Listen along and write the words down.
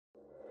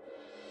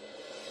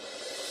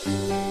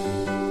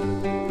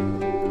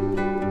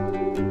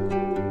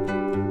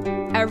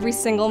Every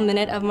single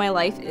minute of my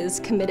life is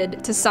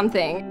committed to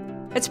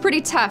something. It's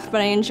pretty tough,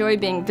 but I enjoy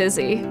being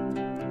busy.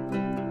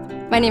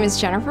 My name is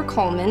Jennifer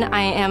Coleman.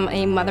 I am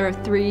a mother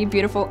of 3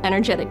 beautiful,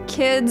 energetic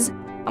kids.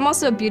 I'm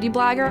also a beauty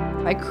blogger.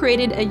 I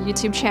created a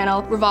YouTube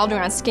channel revolved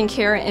around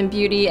skincare and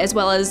beauty, as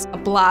well as a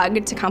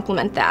blog to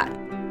complement that.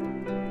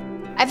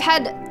 I've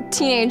had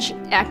teenage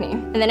acne,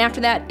 and then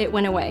after that, it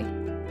went away.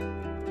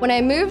 When I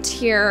moved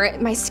here,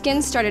 my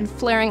skin started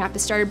flaring up. It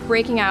started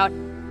breaking out.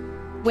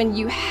 When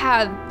you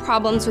have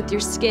problems with your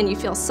skin, you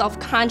feel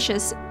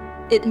self-conscious,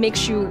 it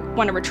makes you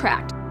want to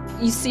retract.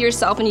 You see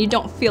yourself and you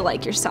don't feel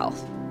like yourself.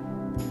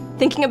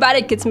 Thinking about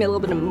it gets me a little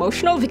bit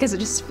emotional because it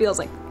just feels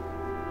like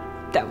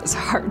that was a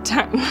hard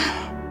time.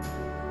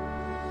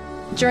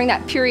 During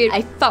that period,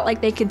 I felt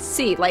like they could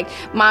see, like,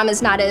 Mom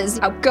is not as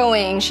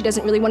outgoing, she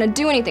doesn't really want to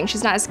do anything,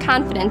 she's not as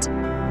confident.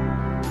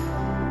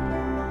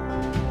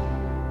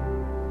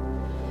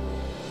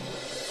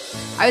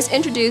 I was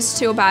introduced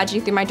to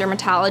Obagi through my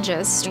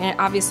dermatologist, and it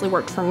obviously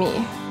worked for me.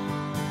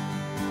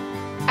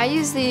 I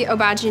use the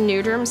Obagi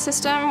Nuderm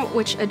system,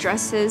 which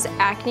addresses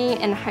acne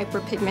and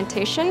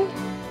hyperpigmentation.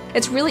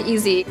 It's really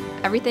easy.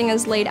 Everything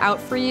is laid out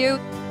for you.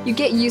 You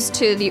get used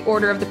to the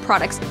order of the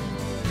products.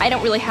 I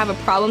don't really have a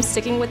problem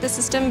sticking with the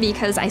system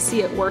because I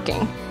see it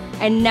working.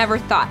 I never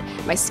thought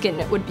my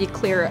skin would be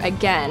clear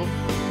again.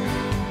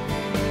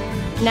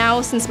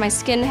 Now, since my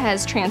skin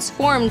has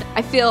transformed,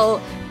 I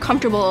feel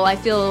comfortable, I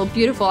feel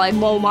beautiful, I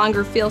no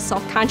longer feel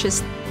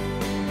self-conscious.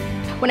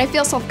 When I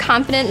feel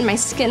self-confident and my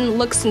skin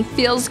looks and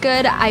feels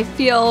good, I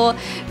feel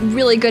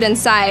really good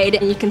inside,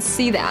 and you can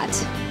see that.